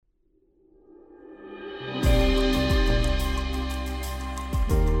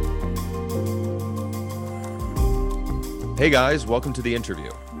Hey guys, welcome to the interview.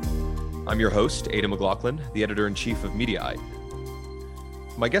 I'm your host, Aidan McLaughlin, the editor-in-chief of Mediaite.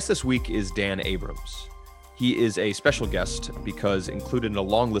 My guest this week is Dan Abrams. He is a special guest because included in a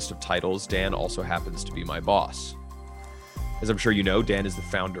long list of titles, Dan also happens to be my boss. As I'm sure you know, Dan is the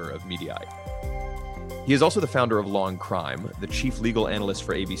founder of Mediaite. He is also the founder of Law and Crime, the chief legal analyst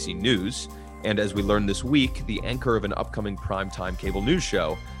for ABC News, and as we learned this week, the anchor of an upcoming primetime cable news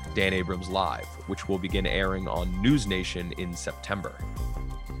show, Dan Abrams Live, which will begin airing on News Nation in September.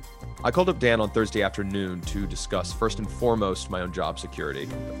 I called up Dan on Thursday afternoon to discuss first and foremost my own job security,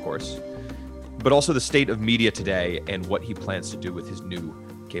 of course, but also the state of media today and what he plans to do with his new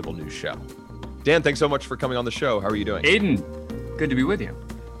cable news show. Dan, thanks so much for coming on the show. How are you doing? Aidan, good to be with you.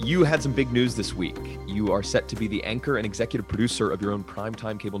 You had some big news this week. You are set to be the anchor and executive producer of your own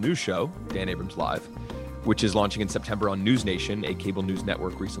primetime cable news show, Dan Abrams Live, which is launching in September on News Nation, a cable news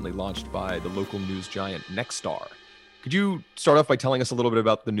network recently launched by the local news giant Nexstar. Could you start off by telling us a little bit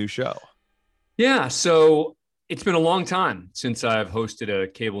about the new show? Yeah, so it's been a long time since I've hosted a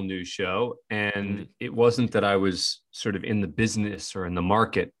cable news show, and it wasn't that I was sort of in the business or in the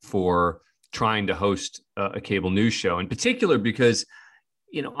market for trying to host a cable news show, in particular because,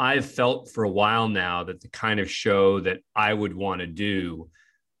 you know, I've felt for a while now that the kind of show that I would want to do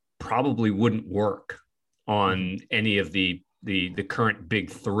probably wouldn't work on any of the current big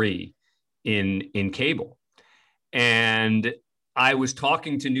three in cable. And I was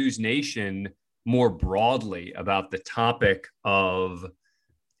talking to News Nation more broadly about the topic of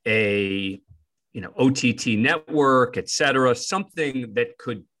a, OTT network, et cetera, something that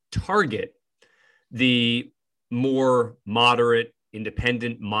could target the more moderate,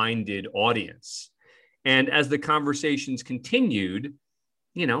 independent-minded audience. And as the conversations continued,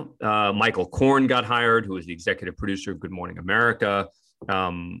 Michael Korn got hired, who was the executive producer of Good Morning America,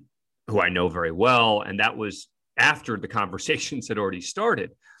 who I know very well. And that was after the conversations had already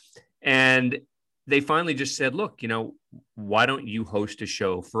started. And they finally just said, look, why don't you host a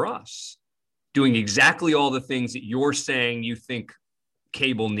show for us, doing exactly all the things that you're saying you think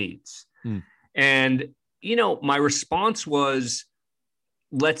cable needs? And, my response was,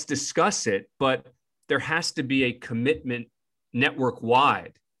 let's discuss it, but there has to be a commitment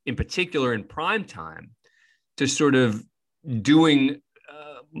network-wide, in particular in prime time, to sort of doing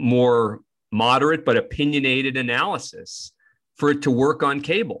more moderate but opinionated analysis for it to work on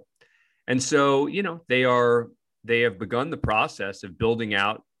cable. And so, they have begun the process of building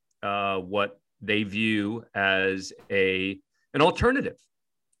out what they view as an alternative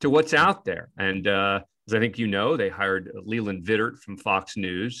to what's out there. And as I think they hired Leland Vittert from Fox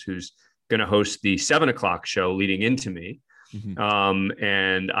News, who's going to host the 7 o'clock show leading into me.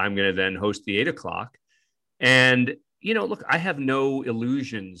 And I'm going to then host the 8 o'clock. And, look, I have no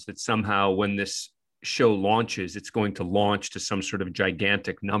illusions that somehow when this show launches, it's going to launch to some sort of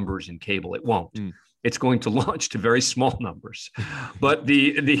gigantic numbers in cable. It won't. It's going to launch to very small numbers. But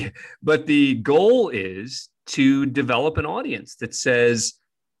the goal is to develop an audience that says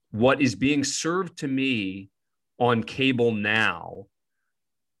what is being served to me on cable now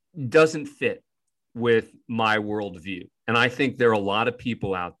doesn't fit with my worldview. And I think there are a lot of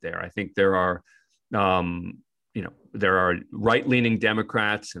people out there. I think there are, there are right-leaning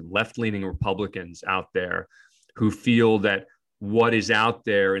Democrats and left-leaning Republicans out there who feel that what is out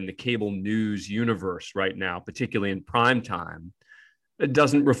there in the cable news universe right now, particularly in prime time, it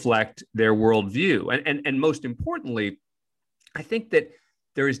doesn't reflect their worldview. And most importantly, I think that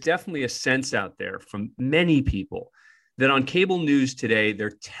there is definitely a sense out there from many people that on cable news today,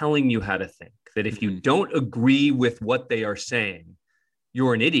 they're telling you how to think, that if you don't agree with what they are saying,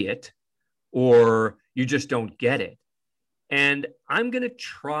 you're an idiot or you just don't get it. And I'm going to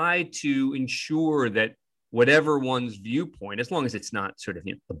try to ensure that whatever one's viewpoint, as long as it's not sort of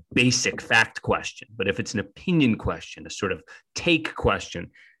a basic fact question, but if it's an opinion question, a sort of take question,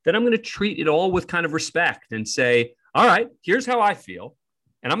 then I'm going to treat it all with kind of respect and say, all right, here's how I feel.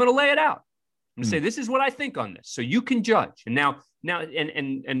 And I'm going to lay it out. I'm going to say, this is what I think on this. So you can judge. And now,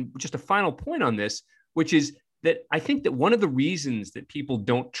 just a final point on this, which is that I think that one of the reasons that people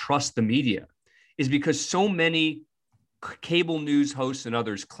don't trust the media is because so many cable news hosts and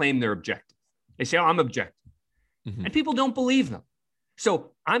others claim they're objective. They say, I'm objective. And people don't believe them.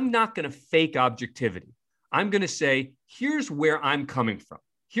 So I'm not going to fake objectivity. I'm going to say, here's where I'm coming from.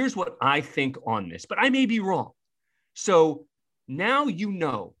 Here's what I think on this, but I may be wrong. So now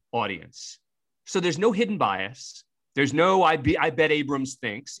audience. So there's no hidden bias. There's no, I bet Abrams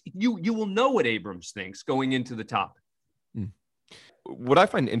thinks. You will know what Abrams thinks going into the topic. What I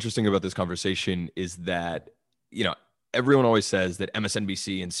find interesting about this conversation is that, everyone always says that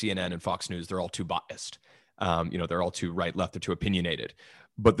MSNBC and CNN and Fox News, they're all too biased. They're all too right, left, they're too opinionated.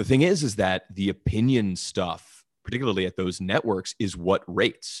 But the thing is that the opinion stuff, particularly at those networks, is what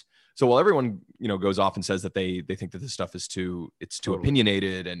rates. So while everyone, goes off and says that they think that this stuff is too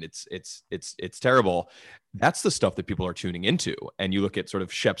opinionated and it's terrible, that's the stuff that people are tuning into. And you look at sort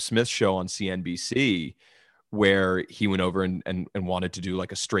of Shep Smith's show on CNBC, where he went over and wanted to do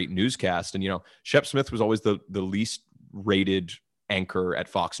like a straight newscast. And, Shep Smith was always the least rated anchor at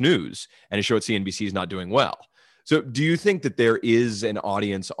Fox News, and his show at CNBC is not doing well. So do you think that there is an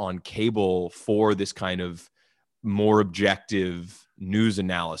audience on cable for this kind of more objective news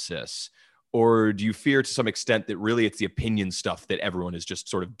analysis? Or do you fear to some extent that really it's the opinion stuff that everyone is just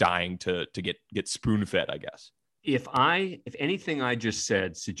sort of dying to get spoon-fed, I guess? If anything I just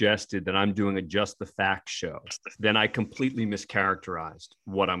said suggested that I'm doing a Just the Facts show, then I completely mischaracterized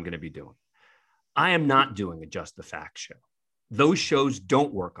what I'm going to be doing. I am not doing a Just the Facts show. Those shows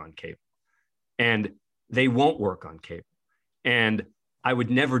don't work on cable, and they won't work on cable. And I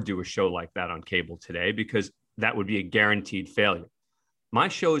would never do a show like that on cable today, because that would be a guaranteed failure. My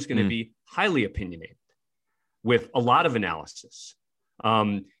show is going to be highly opinionated with a lot of analysis.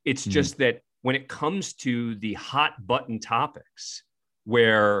 It's just that when it comes to the hot button topics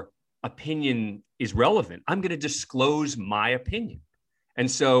where opinion is relevant, I'm going to disclose my opinion.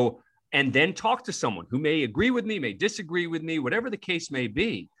 And then talk to someone who may agree with me, may disagree with me, whatever the case may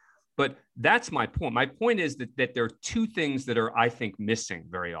be. But that's my point. My point is that there are two things that are, I think, missing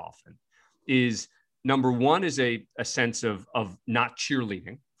very often. Is number one is a sense of not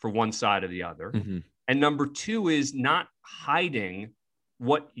cheerleading for one side or the other. Mm-hmm. And number two is not hiding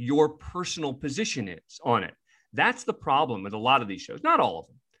what your personal position is on it. That's the problem with a lot of these shows. Not all of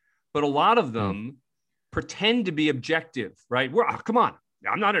them, but a lot of them pretend to be objective, right? Come on.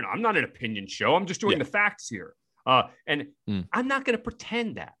 I'm not an opinion show. I'm just doing the facts here. I'm not going to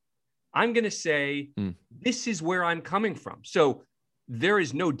pretend that. I'm going to say, this is where I'm coming from. So there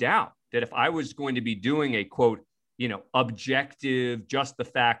is no doubt that if I was going to be doing a quote, objective, just the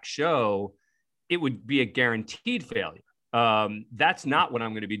fact show, it would be a guaranteed failure. That's not what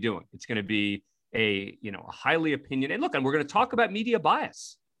I'm going to be doing. It's going to be a highly opinionated. And look, and we're going to talk about media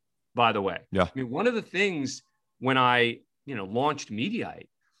bias, by the way. Yeah. I mean, one of the things when I, launched Mediaite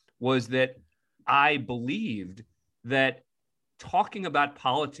was that I believed that talking about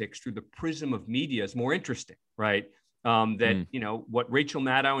politics through the prism of media is more interesting, right? What Rachel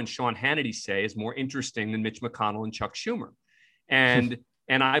Maddow and Sean Hannity say is more interesting than Mitch McConnell and Chuck Schumer. And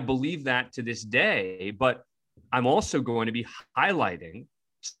I believe that to this day, but I'm also going to be highlighting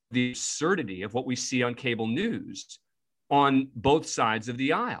the absurdity of what we see on cable news on both sides of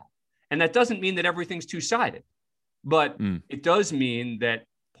the aisle. And that doesn't mean that everything's two-sided, but it does mean that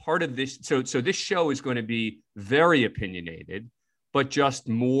part of this, so this show is going to be very opinionated, but just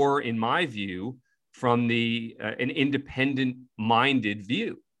more, in my view, from an independent-minded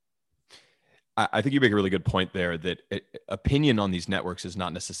view. I think you make a really good point there that opinion on these networks is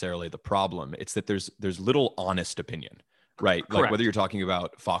not necessarily the problem. It's that there's little honest opinion, right? Correct. Like whether you're talking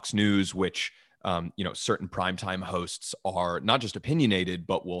about Fox News, which, certain primetime hosts are not just opinionated,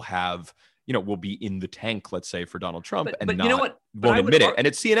 but will have, will be in the tank, let's say, for Donald Trump, but you know what? Won't admit it. And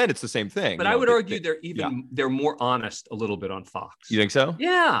at CNN, it's the same thing. But I would argue they're more honest a little bit on Fox. You think so?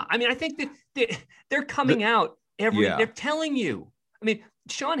 Yeah. I mean, I think that they're coming out they're telling you. I mean,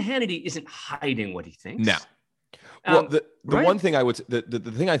 Sean Hannity isn't hiding what he thinks. No. Well, the right? one thing I would, the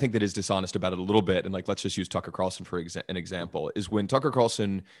thing I think that is dishonest about it a little bit, and like, let's just use Tucker Carlson for an example, is when Tucker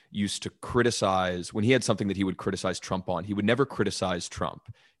Carlson used to criticize, when he had something that he would criticize Trump on, he would never criticize Trump.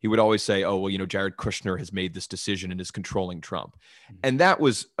 He would always say, oh, well, Jared Kushner has made this decision and is controlling Trump. And that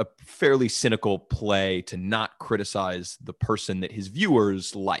was a fairly cynical play to not criticize the person that his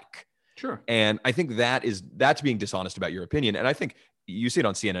viewers like. Sure. And I think that's being dishonest about your opinion. And I think you see it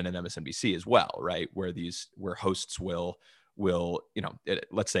on CNN and MSNBC as well, right? Where hosts will,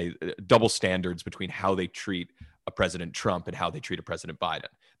 let's say, double standards between how they treat a President Trump and how they treat a President Biden.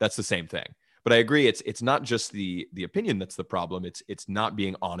 That's the same thing. But I agree, it's not just the opinion that's the problem. It's not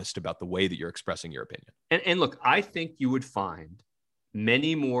being honest about the way that you're expressing your opinion. And look, I think you would find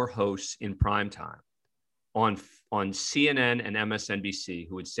many more hosts in prime time on CNN and MSNBC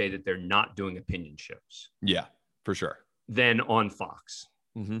who would say that they're not doing opinion shows. Yeah, for sure. Than on Fox.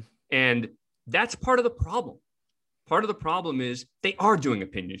 Mm-hmm. And that's part of the problem. Part of the problem is they are doing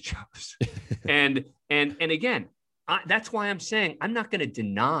opinion shows. and again, that's why I'm saying I'm not going to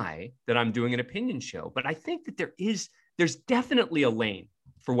deny that I'm doing an opinion show, but I think that there's definitely a lane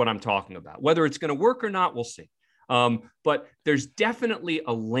for what I'm talking about. Whether it's going to work or not, we'll see. But there's definitely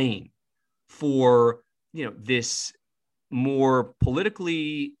a lane for, this more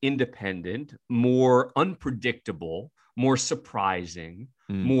politically independent, more unpredictable, more surprising,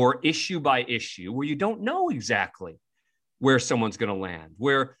 more issue by issue, where you don't know exactly where someone's going to land,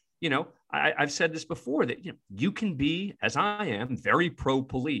 where, I've said this before, that you can be, as I am, very pro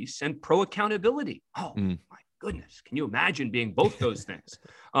police and pro accountability. Oh my goodness, can you imagine being both those things?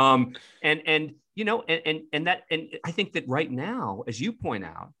 And I think that right now, as you point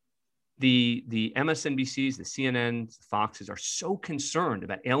out, the MSNBCs, the CNNs, the Foxes are so concerned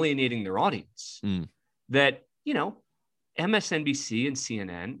about alienating their audience that MSNBC and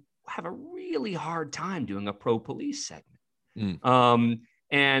CNN have a really hard time doing a pro police segment.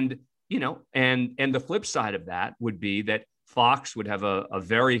 And the flip side of that would be that Fox would have a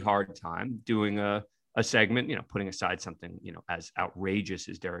very hard time doing a segment, putting aside something, as outrageous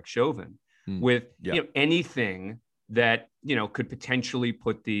as Derek Chauvin, with anything that, could potentially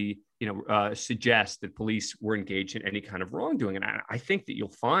put suggest that police were engaged in any kind of wrongdoing. And I think that you'll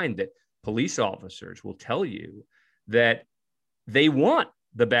find that police officers will tell you that they want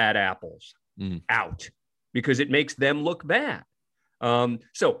the bad apples out because it makes them look bad.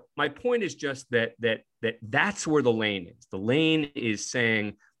 So my point is just that's where the lane is. The lane is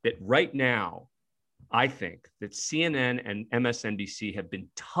saying that right now, I think that CNN and MSNBC have been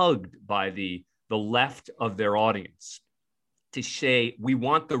tugged by the left of their audience to say, we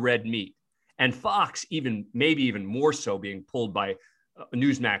want the red meat. And Fox, maybe even more so, being pulled by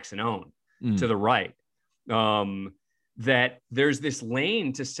Newsmax and OWN to the right. That there's this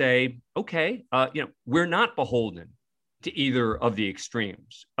lane to say, okay, we're not beholden to either of the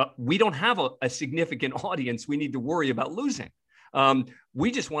extremes. We don't have a significant audience we need to worry about losing.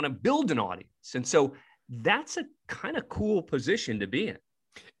 We just want to build an audience. And so that's a kind of cool position to be in.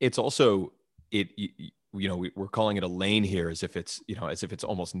 It's also, we're calling it a lane here as if it's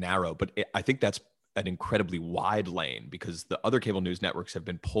almost narrow, but I think that's an incredibly wide lane because the other cable news networks have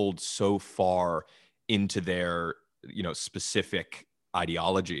been pulled so far into their, specific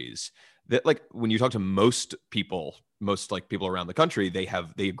ideologies that, like, when you talk to most people around the country, they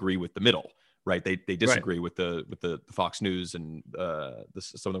agree with the middle, right? They disagree with the Fox News and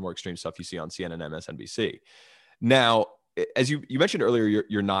some of the more extreme stuff you see on CNN and MSNBC. Now, as you mentioned earlier,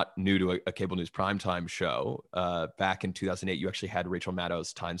 you're not new to a cable news primetime show. Back in 2008, you actually had Rachel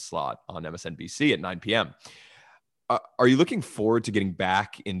Maddow's time slot on MSNBC at 9 p.m. Are you looking forward to getting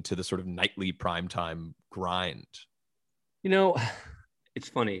back into the sort of nightly primetime grind? It's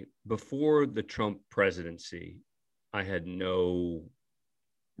funny. Before the Trump presidency, I had no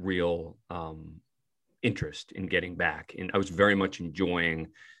real interest in getting back. And I was very much enjoying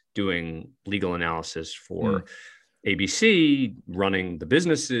doing legal analysis for ABC, running the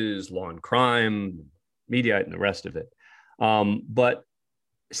businesses, Law and Crime, Mediaite, and the rest of it. But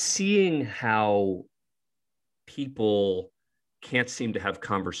seeing how people can't seem to have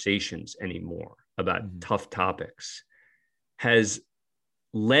conversations anymore about tough topics has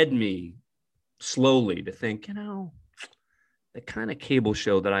led me slowly to think, the kind of cable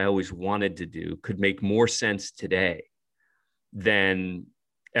show that I always wanted to do could make more sense today than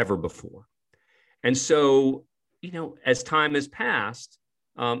ever before. And so, as time has passed,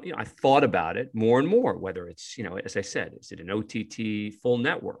 I thought about it more and more, whether it's, as I said, is it an OTT full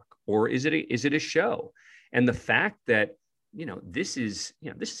network or is it a show? And the fact that, this is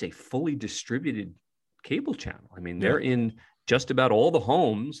a fully distributed cable channel. I mean, they're in just about all the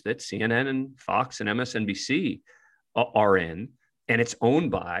homes that CNN and Fox and MSNBC are in, and it's owned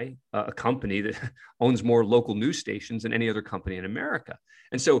by a company that owns more local news stations than any other company in America.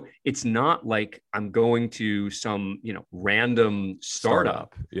 And so it's not like I'm going to some, random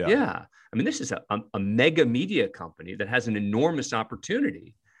startup. Yeah. I mean, this is a mega media company that has an enormous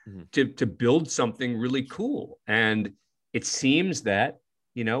opportunity to build something really cool. And it seems that,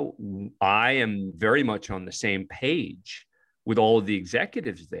 I am very much on the same page with all of the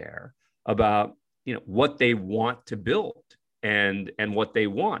executives there about, what they want to build and what they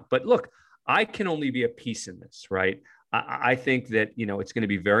want. But look, I can only be a piece in this, right? I think that, it's going to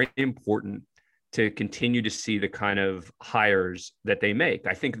be very important to continue to see the kind of hires that they make.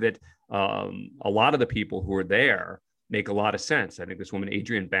 I think that a lot of the people who are there make a lot of sense. I think this woman,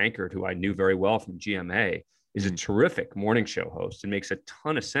 Adrienne Bankert, who I knew very well from GMA, is a terrific morning show host and makes a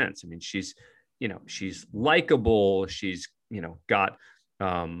ton of sense. I mean, she's likable. She's, got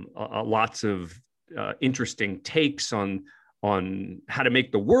lots of interesting takes on how to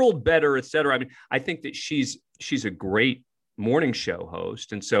make the world better, et cetera. I mean, I think that she's a great morning show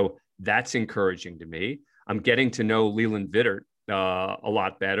host. And so that's encouraging to me. I'm getting to know Leland Vittert a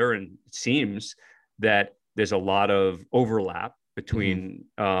lot better. And it seems that there's a lot of overlap between,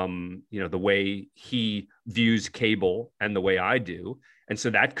 the way he views cable and the way I do. And so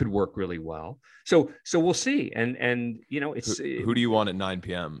that could work really well. So we'll see. And it's who do you want at 9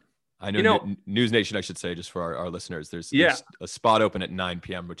 p.m.? I know, News Nation, I should say, just for our listeners, there's a spot open at 9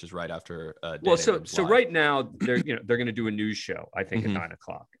 p.m., which is right after Dan Abrams so live. Right now they're going to do a news show, I think, at 9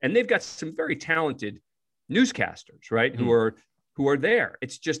 o'clock, and they've got some very talented newscasters, right? Who are there.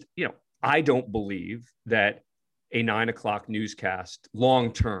 It's just, I don't believe that a 9 o'clock newscast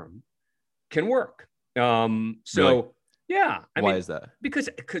long term can work. Really? Yeah. Why is that? Because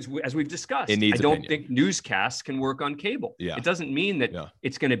as we've discussed, I don't think newscasts can work on cable. Yeah. It doesn't mean that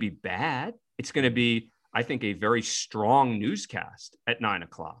it's going to be bad. It's going to be, I think, a very strong newscast at 9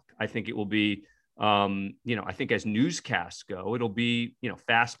 o'clock. I think it will be, I think as newscasts go, it'll be,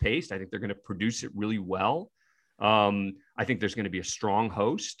 fast paced. I think they're going to produce it really well. I think there's going to be a strong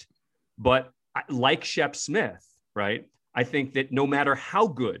host, but like Shep Smith, right? I think that no matter how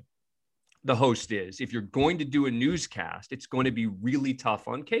good the host is, if you're going to do a newscast, it's going to be really tough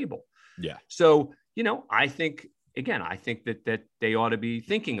on cable. Yeah. So, I think that they ought to be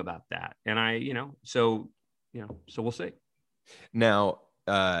thinking about that. And so we'll see. Now,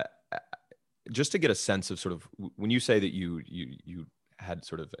 just to get a sense of sort of when you say that you had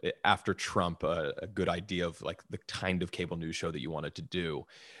sort of after Trump a good idea of like the kind of cable news show that you wanted to do.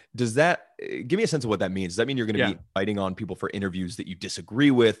 Does that give me a sense of what that means? Does that mean you're going to be inviting on people for interviews that you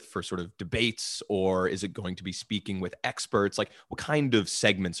disagree with, for sort of debates, or is it going to be speaking with experts? Like, what kind of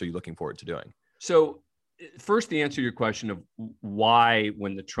segments are you looking forward to doing? So first, the answer to your question of why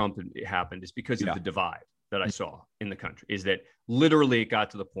when the Trump happened is because of the divide that I saw in the country, is that literally it got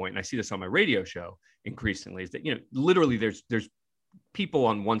to the point, and I see this on my radio show increasingly, is that, literally there's people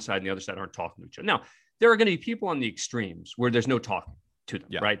on one side and the other side aren't talking to each other. Now, there are going to be people on the extremes where there's no talking to them,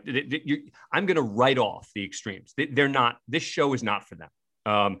 right? I'm going to write off the extremes. They're not, this show is not for them.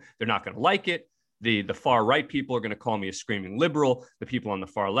 They're not going to like it. The far right people are going to call me a screaming liberal. The people on the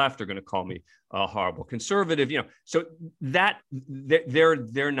far left are going to call me a horrible conservative. So that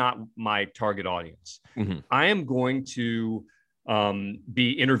they're not my target audience. I am going to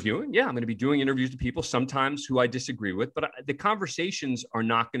be interviewing. Yeah, I'm going to be doing interviews to people sometimes who I disagree with, but the conversations are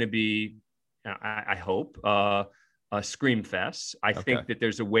not going to be, I hope, scream fests. I think that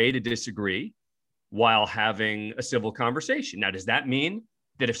there's a way to disagree while having a civil conversation. Now, does that mean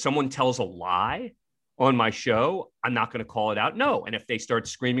that if someone tells a lie on my show, I'm not going to call it out? No. And if they start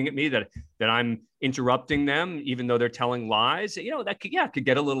screaming at me that I'm interrupting them, even though they're telling lies, that could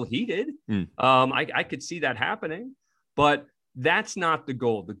get a little heated. I could see that happening, but that's not the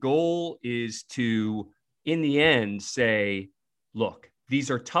goal. The goal is to, in the end, say, look,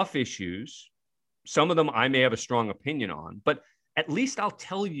 these are tough issues. Some of them I may have a strong opinion on, but at least I'll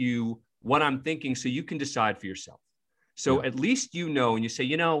tell you what I'm thinking so you can decide for yourself. So at least and you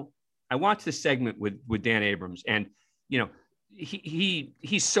say, I watched this segment with Dan Abrams, and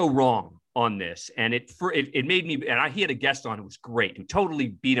he's so wrong on this, and it made me. And he had a guest on who was great, who totally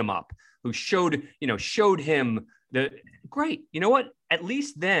beat him up, who showed him the great. You know what? At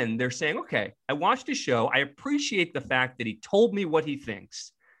least then they're saying, okay, I watched his show. I appreciate the fact that he told me what he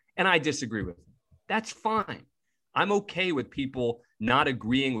thinks, and I disagree with him. That's fine. I'm okay with people not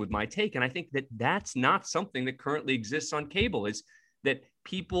agreeing with my take. And I think that that's not something that currently exists on cable, is that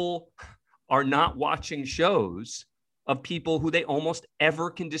people are not watching shows of people who they almost ever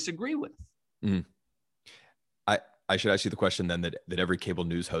can disagree with. I should ask you the question then that every cable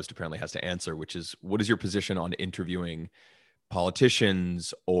news host apparently has to answer, which is, what is your position on interviewing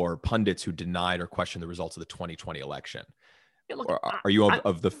politicians or pundits who denied or questioned the results of the 2020 election? Yeah, look, or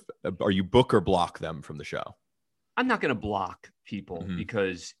are you book or block them from the show? I'm not going to block people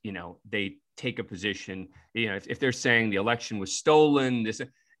because, they take a position, if they're saying the election was stolen,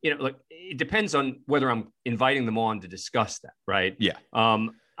 look, it depends on whether I'm inviting them on to discuss that. Right. Yeah.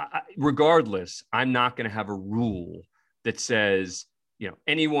 Regardless, I'm not going to have a rule that says,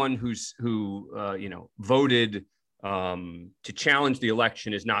 anyone who voted to challenge the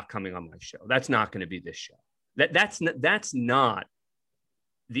election is not coming on my show. That's not going to be this show. That's not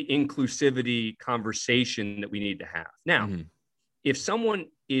the inclusivity conversation that we need to have. Now, if someone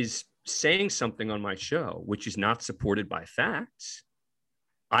is saying something on my show which is not supported by facts,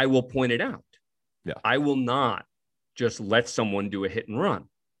 I will point it out. Yeah. I will not just let someone do a hit and run,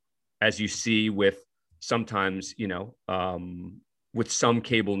 as you see with sometimes, with some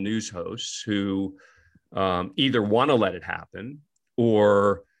cable news hosts who either want to let it happen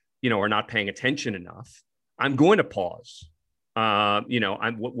or, are not paying attention enough. I'm going to pause. I'm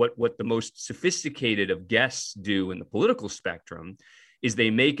what the most sophisticated of guests do in the political spectrum is they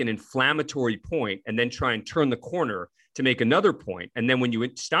make an inflammatory point and then try and turn the corner to make another point. And then when you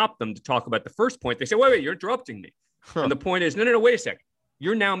stop them to talk about the first point, they say, wait, you're interrupting me. Huh. And the point is, no, wait a second.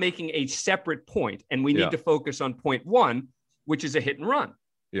 You're now making a separate point, and we need to focus on point one, which is a hit and run.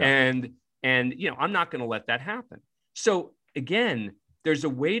 Yeah. And I'm not going to let that happen. So again, there's a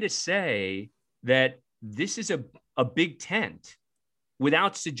way to say that this is a big tent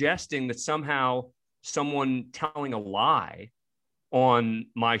without suggesting that somehow someone telling a lie on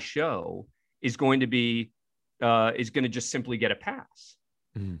my show is going to just simply get a pass.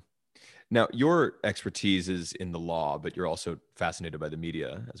 Mm-hmm. Now, your expertise is in the law, but you're also fascinated by the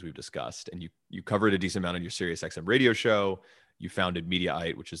media, as we've discussed, and you covered a decent amount on your SiriusXM radio show. You founded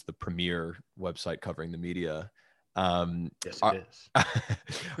Mediaite, which is the premier website covering the media. Yes, it is.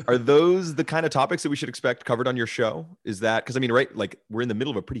 Are those the kind of topics that we should expect covered on your show? Is that, because I mean, right, like we're in the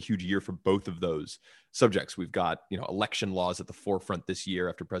middle of a pretty huge year for both of those subjects. We've got, election laws at the forefront this year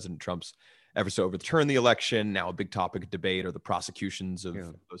after President Trump's efforts to overturn the election. Now a big topic of debate are the prosecutions of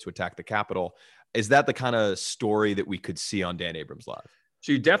those who attack the Capitol. Is that the kind of story that we could see on Dan Abrams Live?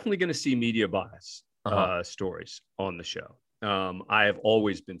 So you're definitely going to see media bias stories on the show. I have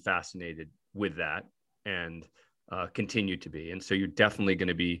always been fascinated with that and continue to be. And so you're definitely going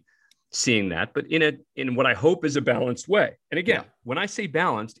to be seeing that, but in what I hope is a balanced way. And again, when I say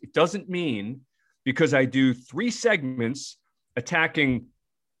balanced, it doesn't mean because I do 3 segments attacking,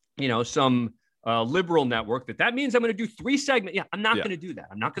 some liberal network, that means I'm going to do 3 segments. Yeah, I'm not going to do that.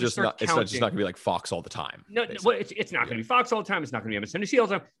 I'm not going to start counting. It's just not going to be like Fox all the time. No, well, it's not going to be Fox all the time. It's not going to be MSNBC all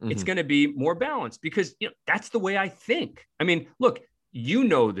the time. Mm-hmm. It's going to be more balanced because that's the way I think. I mean, look,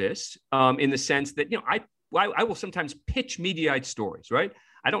 this in the sense that I will sometimes pitch Mediaite stories, right?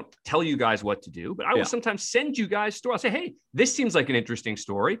 I don't tell you guys what to do, but I will sometimes send you guys stories. I'll say, hey, this seems like an interesting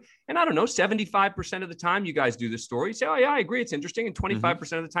story. And I don't know, 75% of the time you guys do this story. You say, oh yeah, I agree, it's interesting. And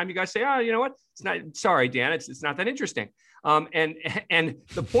 25% of the time you guys say, oh, you know what? It's not, sorry, Dan, it's not that interesting. And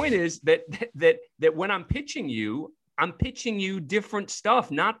the point is that when I'm pitching you different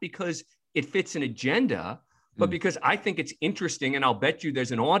stuff, not because it fits an agenda, but because I think it's interesting. And I'll bet you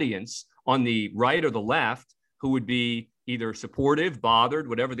there's an audience on the right or the left who would be either supportive, bothered,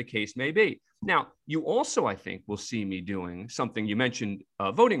 whatever the case may be. Now, you also, I think, will see me doing something. You mentioned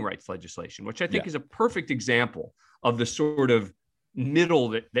voting rights legislation, which I think is a perfect example of the sort of middle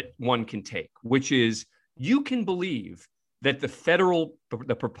that one can take, which is you can believe that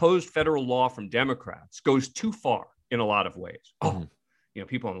the proposed federal law from Democrats goes too far in a lot of ways.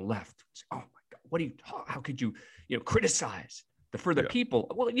 People on the left say, oh my God, how could you, criticize for the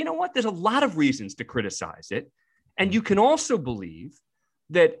people? Well, you know what? There's a lot of reasons to criticize it. And you can also believe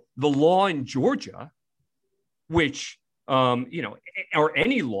that the law in Georgia, which, or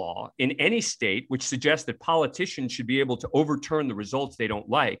any law in any state, which suggests that politicians should be able to overturn the results they don't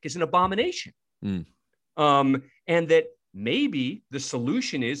like, is an abomination. And that maybe the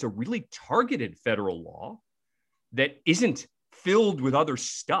solution is a really targeted federal law that isn't filled with other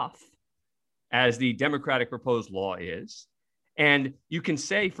stuff, as the Democratic proposed law is. And you can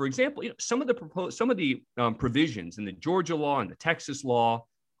say, for example, some of the provisions in the Georgia law and the Texas law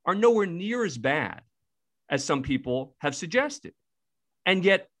are nowhere near as bad as some people have suggested. And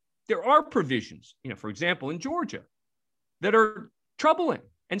yet there are provisions, for example, in Georgia that are troubling.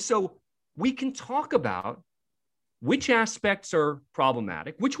 And so we can talk about which aspects are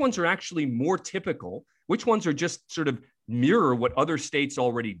problematic, which ones are actually more typical, which ones are just sort of mirror what other states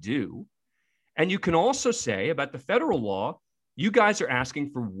already do. And you can also say about the federal law, you guys are asking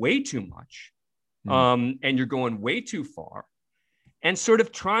for way too much, and you're going way too far, and sort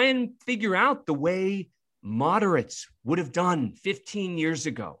of try and figure out the way moderates would have done 15 years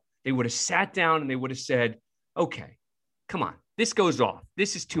ago. They would have sat down and they would have said, okay, come on, this goes off.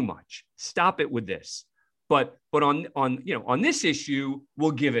 This is too much. Stop it with this. But on this issue,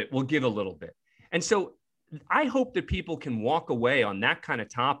 we'll give a little bit. And so I hope that people can walk away on that kind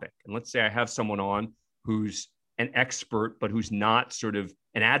of topic. And let's say I have someone on who's an expert, but who's not sort of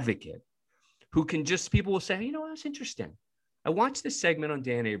an advocate, who can people will say, that's interesting. I watched this segment on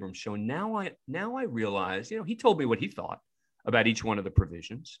Dan Abrams' show. And now I realize, he told me what he thought about each one of the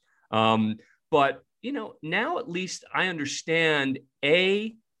provisions. But, now at least I understand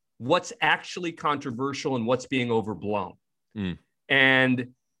what's actually controversial and what's being overblown. And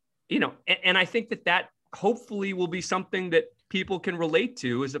I think that hopefully will be something that people can relate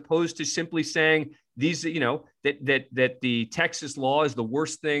to, as opposed to simply saying these, that the Texas law is the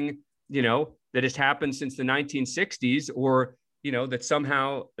worst thing, that has happened since the 1960s, or, that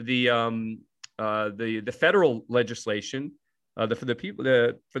somehow the federal legislation, for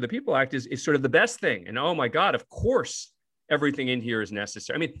the People Act is sort of the best thing. And oh my God, of course, everything in here is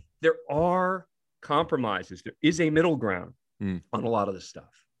necessary. I mean, there are compromises. There is a middle ground on a lot of this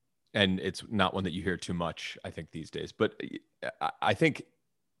stuff. And it's not one that you hear too much, I think, these days. But I think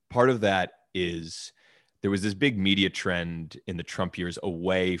part of that is there was this big media trend in the Trump years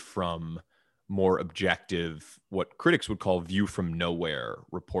away from more objective, what critics would call view from nowhere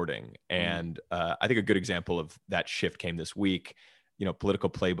reporting. And I think a good example of that shift came this week. You know, Political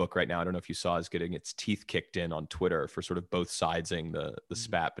Playbook right now, I don't know if you saw, is getting its teeth kicked in on Twitter for sort of both sidesing the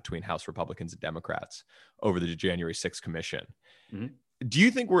spat between House Republicans and Democrats over the January 6th commission. Do you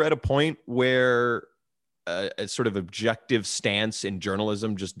think we're at a point where a sort of objective stance in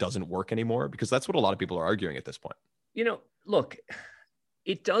journalism just doesn't work anymore? Because that's what a lot of people are arguing at this point. You know, look,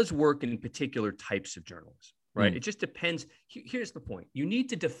 it does work in particular types of journalism, right? It just depends. Here's the point. You need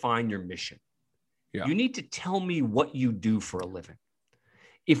to define your mission. Yeah. You need to tell me what you do for a living.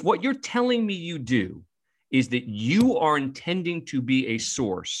 If what you're telling me you do is that you are intending to be a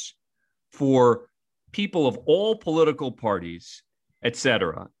source for people of all political parties, et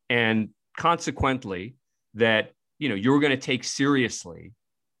cetera, and consequently that, you know, you're going to take seriously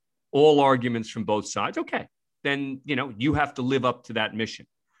all arguments from both sides, okay, then, you know, you have to live up to that mission.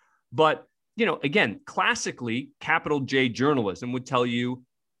 But, you know, again, classically, capital J journalism would tell you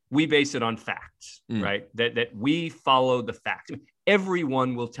we base it on facts, right? That we follow the facts.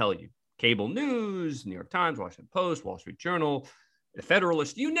 Everyone will tell you, cable news, New York Times, Washington Post, Wall Street Journal, The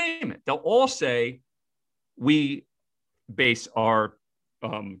Federalist, you name it. They'll all say we base our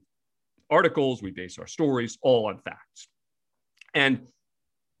articles, we base our stories all on facts. And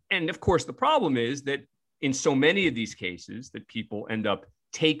of course, the problem is that in so many of these cases that people end up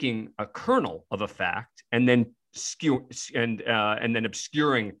taking a kernel of a fact and then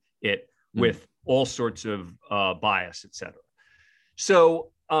obscuring it with all sorts of bias, et cetera.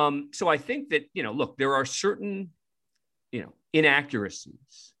 So I think that, you know, look, there are certain, you know,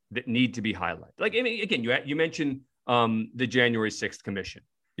 inaccuracies that need to be highlighted. Like, I mean, again, you mentioned the January 6th commission.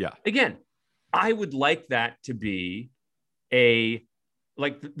 Yeah. Again, I would like that to be the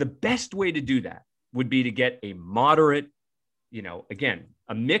best way to do that would be to get a moderate, you know, again,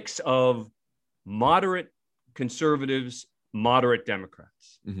 a mix of moderate conservatives, moderate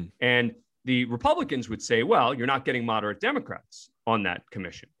Democrats. And the Republicans would say, well, you're not getting moderate Democrats on that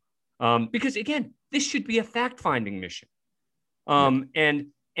commission. Because again, this should be a fact-finding mission.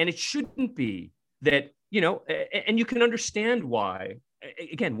 And it shouldn't be that, you know, and you can understand why,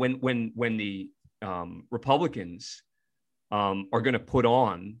 again, when the Republicans are going to put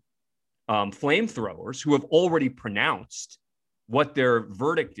on flamethrowers who have already pronounced what their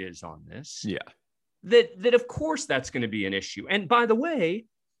verdict is on this, that of course that's going to be an issue. And by the way,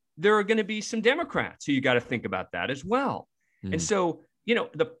 there are going to be some Democrats who you got to think about that as well. And so, you know,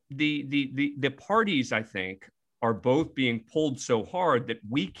 the parties, I think, are both being pulled so hard that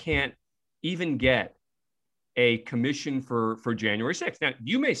we can't even get a commission for January 6th. Now,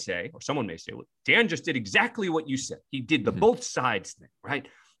 you may say, or someone may say, well, Dan just did exactly what you said. He did the both sides thing, right?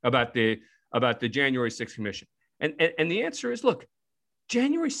 About the January 6th commission. And the answer is, look,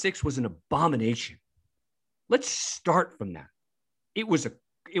 January 6th was an abomination. Let's start from that. It was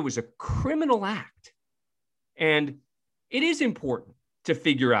a criminal act. And it is important to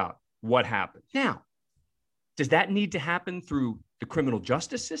figure out what happened. Now, does that need to happen through the criminal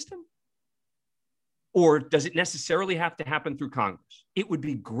justice system? Or does it necessarily have to happen through Congress? It would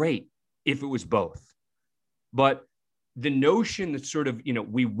be great if it was both. But the notion that sort of, you know,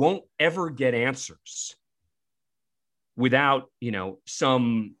 we won't ever get without, you know,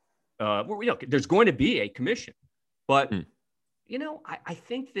 some, there's going to be a commission. But, you know, I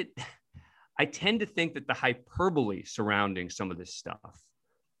think that I tend to think that the hyperbole surrounding some of this stuff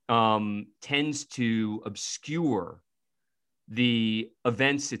tends to obscure the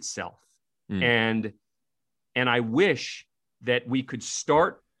events itself. And I wish that we could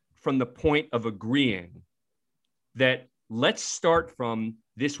start from the point of agreeing that let's start from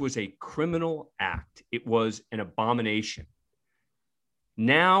this was a criminal act. It was an abomination.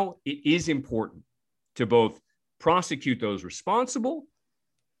 Now it is important to both prosecute those responsible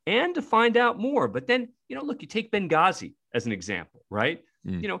and to find out more. But then, you know, look, you take Benghazi as an example, right?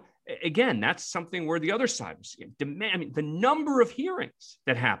 You know, again, that's something where the other side was demanding the number of hearings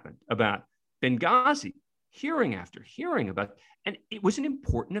that happened about Benghazi, hearing after hearing about, and it was an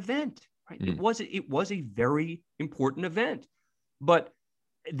important event, right? It was a very important event. But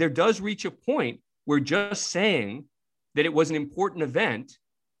there does reach a point where just saying that it was an important event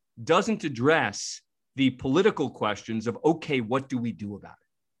doesn't address the political questions of, okay, what do we do about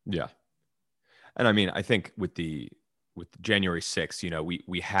it? Yeah. And I mean, I think with the with January 6th,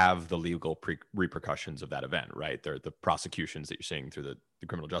 we have the legal repercussions of that event, right? They're the prosecutions that you're seeing through the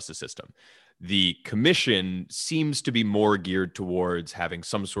criminal justice system. The commission seems to be more geared towards having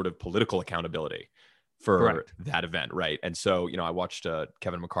some sort of political accountability for Correct. that event, right? And so, I watched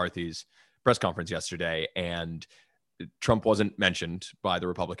Kevin McCarthy's press conference yesterday, and Trump wasn't mentioned by the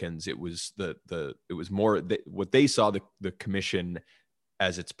Republicans. It was it was more what they saw the commission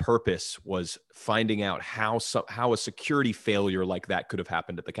as its purpose was finding out how a security failure like that could have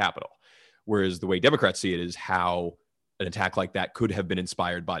happened at the Capitol. Whereas the way Democrats see it is how an attack like that could have been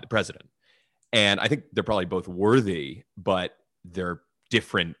inspired by the president. And I think they're probably both worthy, but they're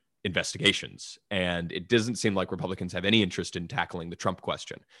different investigations. And it doesn't seem like Republicans have any interest in tackling the Trump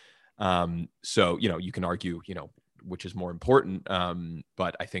question. So, you can argue, which is more important.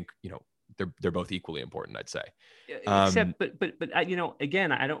 But I think, they're both equally important, I'd say. Except, but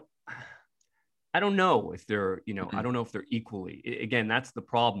again, I don't know if they're, I don't know if they're equally. Again, that's the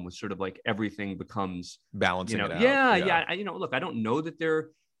problem with sort of like everything becomes balancing it out. Yeah. Look, I don't know that they're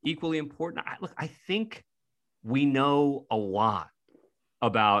equally important. I think we know a lot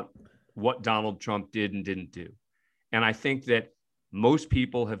about what Donald Trump did and didn't do. And I think that most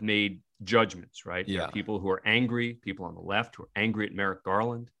people have made judgments, right? Yeah. There are people who are angry, people on the left who are angry at Merrick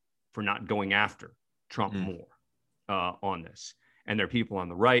Garland for not going after Trump more on this. And there are people on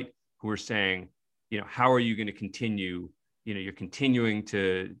the right who are saying, how are you going to continue? You're continuing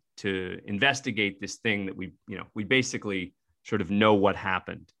to investigate this thing that we basically sort of know what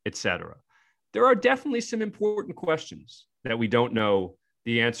happened, et cetera. There are definitely some important questions that we don't know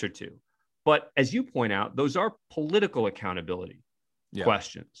the answer to. But as you point out, those are political accountability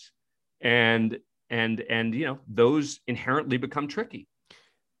questions. And those inherently become tricky.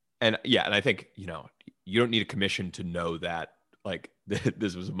 And I think, you don't need a commission to know that like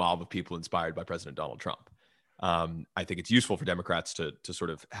this was a mob of people inspired by President Donald Trump. I think it's useful for Democrats to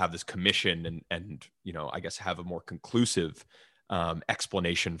sort of have this commission and I guess have a more conclusive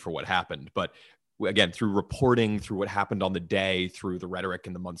explanation for what happened. But again, through reporting, through what happened on the day, through the rhetoric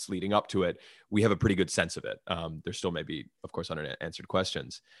in the months leading up to it, we have a pretty good sense of it. There still may be, of course, unanswered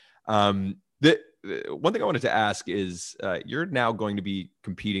questions. The one thing I wanted to ask is you're now going to be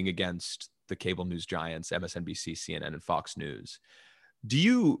competing against the cable news giants, MSNBC, CNN, and Fox News. Do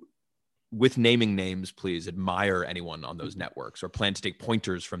you, with naming names, please, admire anyone on those networks or plan to take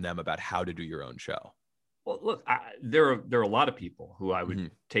pointers from them about how to do your own show? Well, look, there are a lot of people who I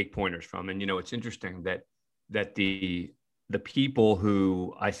would take pointers from. And, it's interesting that the people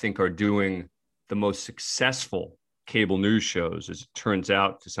who I think are doing the most successful cable news shows, as it turns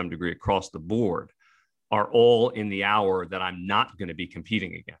out to some degree across the board, are all in the hour that I'm not going to be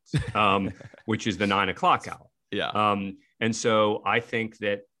competing against, which is the 9 o'clock hour. Yeah. And so I think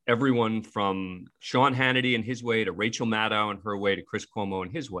that everyone from Sean Hannity and his way to Rachel Maddow and her way to Chris Cuomo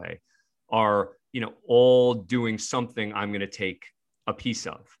and his way are, all doing something I'm going to take a piece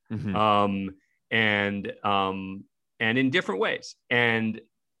of, and in different ways. And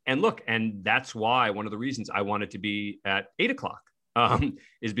look, and that's why one of the reasons I wanted to be at 8 o'clock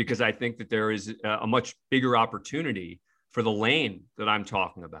is because I think that there is a much bigger opportunity for the lane that I'm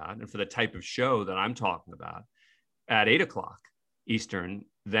talking about and for the type of show that I'm talking about at 8 o'clock Eastern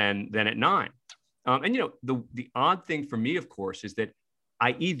than at 9. And the odd thing for me, of course, is that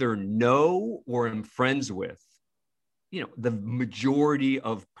I either know or am friends with, the majority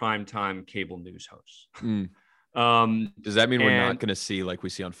of primetime cable news hosts. Does that mean we're not going to see, like we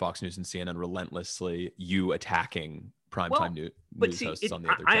see on Fox News and CNN, relentlessly you attacking primetime news hosts on the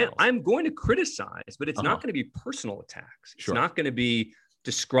other channels? I'm going to criticize, but it's not going to be personal attacks. It's not going to be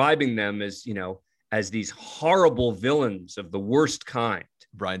describing them as, as these horrible villains of the worst kind.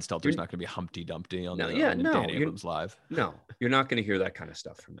 Brian Stelter's not going to be Humpty Dumpty on Dan Abrams Live. No, you're not going to hear that kind of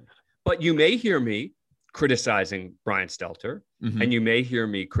stuff from me. But you may hear me criticizing Brian Stelter, and you may hear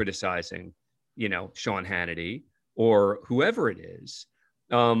me criticizing, Sean Hannity or whoever it is.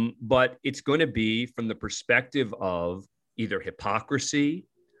 But it's going to be from the perspective of either hypocrisy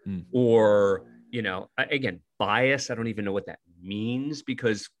or, again, bias. I don't even know what that means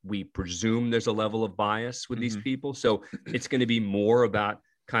because we presume there's a level of bias with these people. So it's going to be more about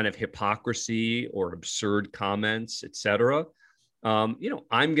kind of hypocrisy or absurd comments, et cetera. I'm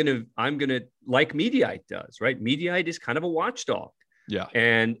going to like Mediaite does, right? Mediaite is kind of a watchdog. Yeah.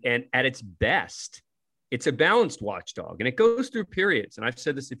 And at its best, it's a balanced watchdog, and it goes through periods. And I've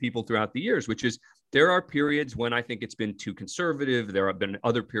said this to people throughout the years, which is there are periods when I think it's been too conservative. There have been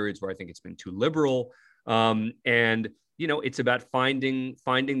other periods where I think it's been too liberal. And it's about finding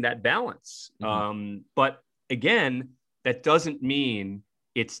that balance. But again, that doesn't mean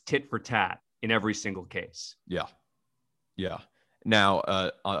it's tit for tat in every single case. Yeah. Yeah. Now,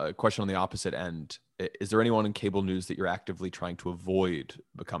 a question on the opposite end. Is there anyone in cable news that you're actively trying to avoid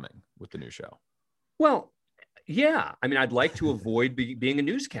becoming with the new show? Well, yeah. I mean, I'd like to avoid being a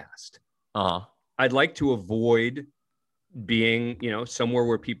newscast. Uh-huh. I'd like to avoid being, somewhere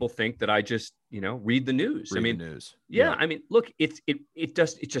where people think that I just, read the news. Read the news. Yeah. I mean, look, it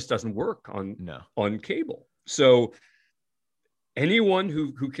just doesn't work on cable. So anyone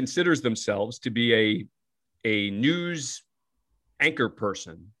who considers themselves to be a news anchor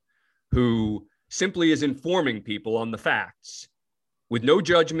person who simply is informing people on the facts with no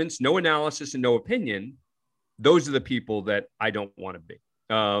judgments, no analysis, and no opinion, those are the people that I don't want to be.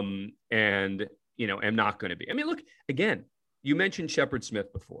 And am not going to be. I mean, look, again, you mentioned Shepard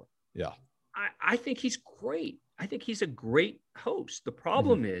Smith before. Yeah. I think he's great. I think he's a great host. The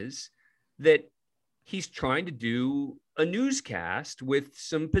problem is that he's trying to do a newscast with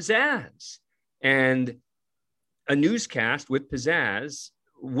some pizzazz, and a newscast with pizzazz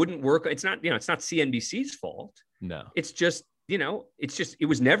wouldn't work. It's not, it's not CNBC's fault. No, it's just, it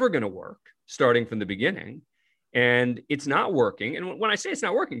was never going to work starting from the beginning, and it's not working. And when I say it's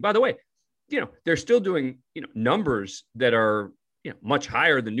not working, by the way, they're still doing, numbers that are, much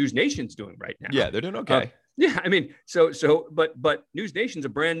higher than News Nation's doing right now. Yeah, they're doing okay. Yeah, I mean, but News Nation's a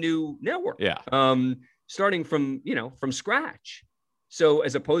brand new network. Yeah. Starting from scratch. So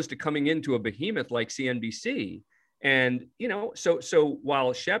as opposed to coming into a behemoth like CNBC, and so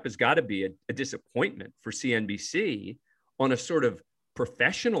while Shep has got to be a disappointment for CNBC on a sort of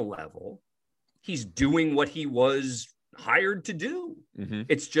professional level, he's doing what he was hired to do. Mm-hmm.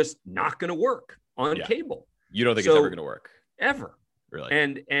 It's just not going to work on cable. You don't think it's ever going to work? Ever. Really?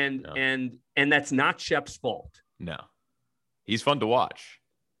 And that's not Shep's fault. No. He's fun to watch.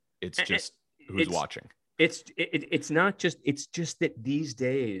 It's just who's watching. It's not just, it's just that these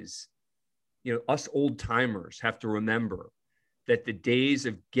days, us old timers have to remember that the days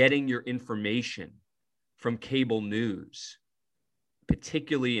of getting your information from cable news,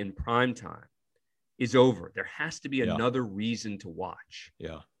 particularly in prime time, is over. There has to be another reason to watch.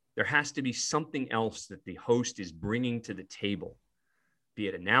 Yeah. There has to be something else that the host is bringing to the table, be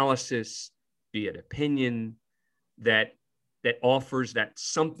it analysis, be it opinion, that offers that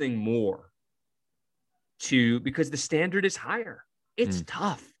something more because the standard is higher. It's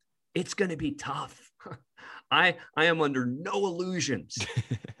tough. It's going to be tough. I am under no illusions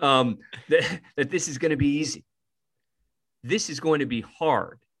that this is going to be easy. This is going to be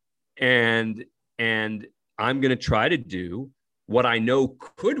hard. And I'm going to try to do what I know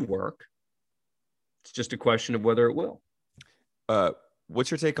could work. It's just a question of whether it will. What's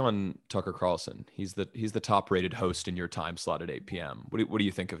your take on Tucker Carlson? He's the top rated host in your time slot at 8 p.m. What do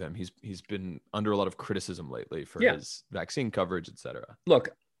you think of him? He's been under a lot of criticism lately for his vaccine coverage, et cetera. Look,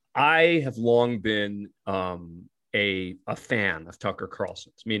 I have long been a fan of Tucker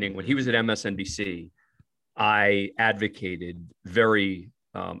Carlson's, meaning when he was at MSNBC, I advocated very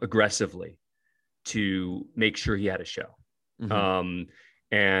aggressively to make sure he had a show.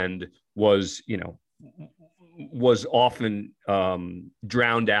 And was often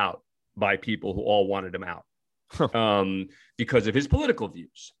drowned out by people who all wanted him out because of his political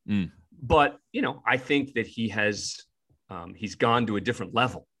views. But, I think that he's gone to a different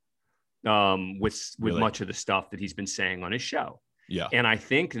level with much of the stuff that he's been saying on his show. Yeah. And I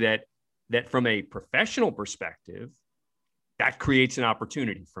think that from a professional perspective, that creates an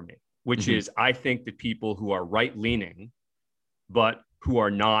opportunity for me, which is, I think that people who are right-leaning, but who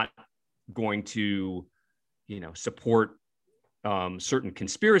are not going to, support certain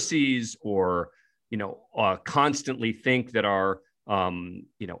conspiracies or, constantly think that our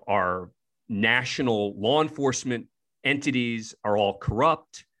national law enforcement entities are all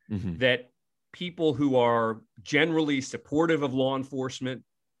corrupt, that people who are generally supportive of law enforcement,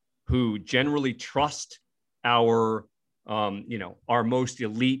 who generally trust our most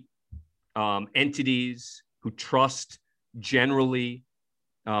elite entities, who trust generally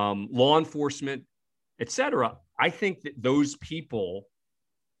law enforcement, et cetera. I think that those people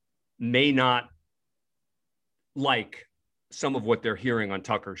may not like some of what they're hearing on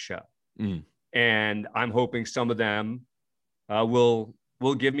Tucker's show. And I'm hoping some of them will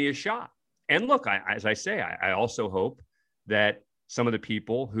give me a shot. And look, as I say, I also hope that some of the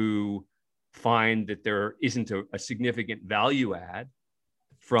people who find that there isn't a significant value add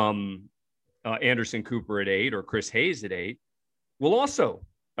from Anderson Cooper at 8 or Chris Hayes at 8 will also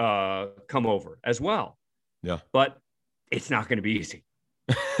come over as well. Yeah. But it's not going to be easy.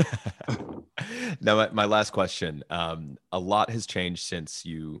 Now, my last question. A lot has changed since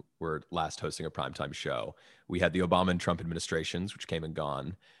you were last hosting a primetime show. We had the Obama and Trump administrations, which came and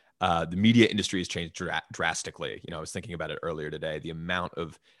gone. The media industry has changed drastically. I was thinking about it earlier today. The amount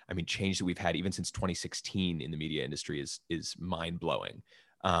of, change that we've had even since 2016 in the media industry is mind blowing.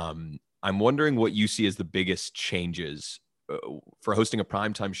 I'm wondering what you see as the biggest changes for hosting a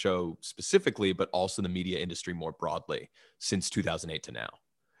primetime show specifically, but also the media industry more broadly since 2008 to now.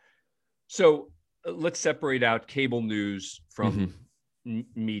 So let's separate out cable news from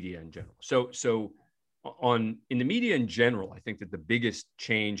media in general. So in the media in general, I think that the biggest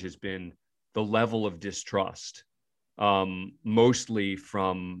change has been the level of distrust, mostly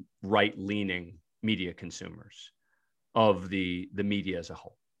from right-leaning media consumers of the media as a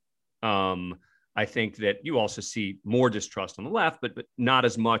whole. I think that you also see more distrust on the left, but not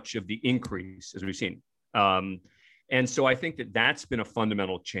as much of the increase as we've seen. And so I think that that's been a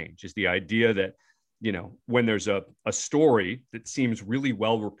fundamental change, is the idea that, when there's a story that seems really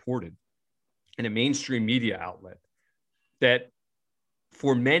well reported in a mainstream media outlet, that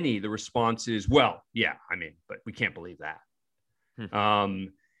for many, the response is, well, yeah, but we can't believe that.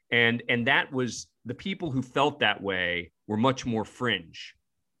 And that was, the people who felt that way were much more fringe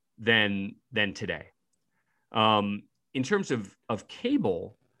than today. In terms of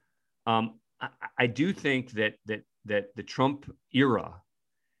cable, I do think that the Trump era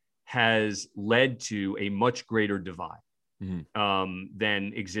has led to a much greater divide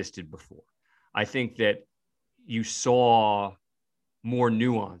than existed before. I think that you saw more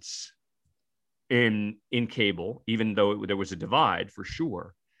nuance in cable, even though there was a divide for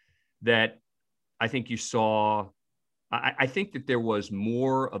sure. That I think you saw. I think that there was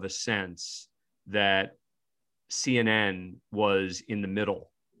more of a sense that CNN was in the middle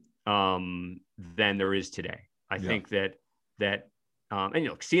than there is today. I think that and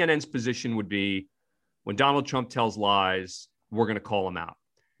CNN's position would be, when Donald Trump tells lies, we're going to call him out.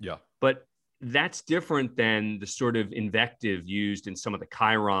 Yeah. But that's different than the sort of invective used in some of the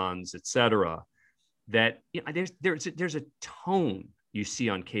chyrons, et cetera, that there's a tone you see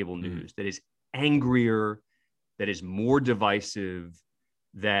on cable news that is angrier, that is more divisive,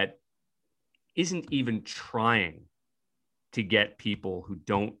 that isn't even trying to get people who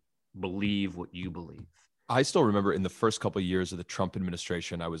don't believe what you believe. I still remember in the first couple of years of the Trump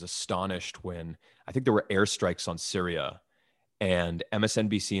administration, I was astonished when I think there were airstrikes on Syria, and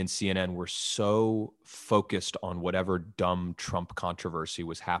MSNBC and CNN were so focused on whatever dumb Trump controversy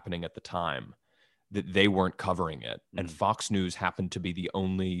was happening at the time that they weren't covering it. And Fox News happened to be the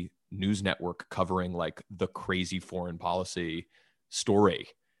only news network covering like the crazy foreign policy story.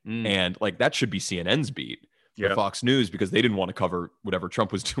 And like that should be CNN's beat. For Fox News, because they didn't want to cover whatever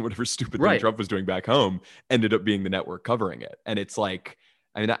Trump was doing, whatever stupid thing Trump was doing back home, ended up being the network covering it. And it's like,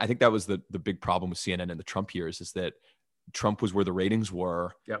 I think that was the big problem with CNN in the Trump years, is that Trump was where the ratings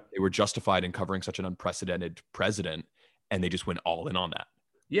were. They were justified in covering such an unprecedented president, and they just went all in on that.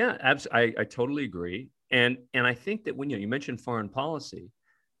 Yeah, absolutely. I totally agree. And I think that when you mentioned foreign policy,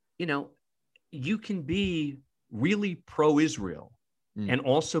 you can be really pro-Israel and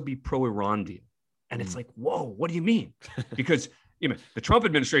also be pro-Iran deal. And it's like, whoa, what do you mean? Because the Trump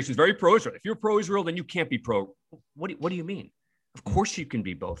administration is very pro-Israel. If you're pro-Israel, then you can't be pro. What do you mean? Of course you can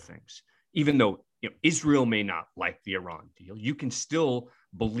be both things. Even though Israel may not like the Iran deal, you can still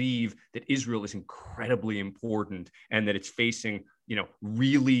believe that Israel is incredibly important and that it's facing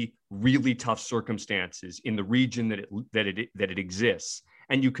really, really tough circumstances in the region that it exists.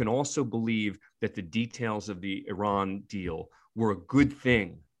 And you can also believe that the details of the Iran deal were a good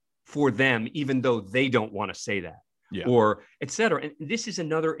thing for them, even though they don't want to say that, or et cetera. And this is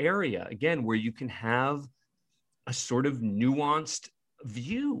another area, again, where you can have a sort of nuanced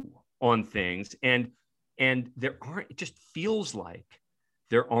view on things. And it just feels like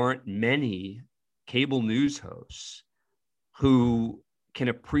there aren't many cable news hosts who can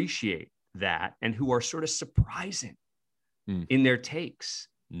appreciate that and who are sort of surprising in their takes.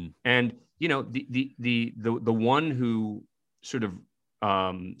 And, the one who sort of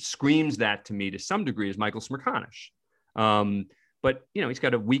screams that to me to some degree is Michael Smerconish. But, he's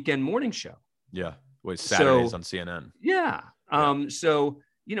got a weekend morning show. Yeah. Saturdays on CNN. Yeah. So,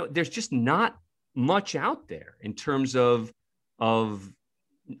 there's just not much out there in terms of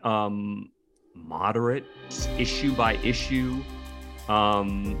moderate, issue by issue,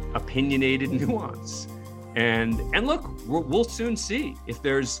 opinionated nuance. And look, we'll soon see if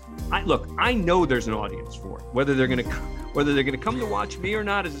there's. I know there's an audience for it. Whether they're going to come to watch me or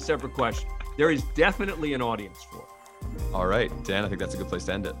not is a separate question. There is definitely an audience for it. All right, Dan, I think that's a good place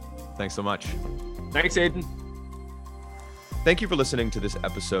to end it. Thanks so much. Thanks, Aidan. Thank you for listening to this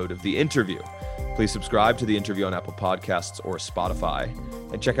episode of The Interview. Please subscribe to The Interview on Apple Podcasts or Spotify,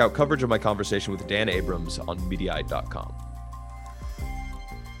 and check out coverage of my conversation with Dan Abrams on Mediaite.com.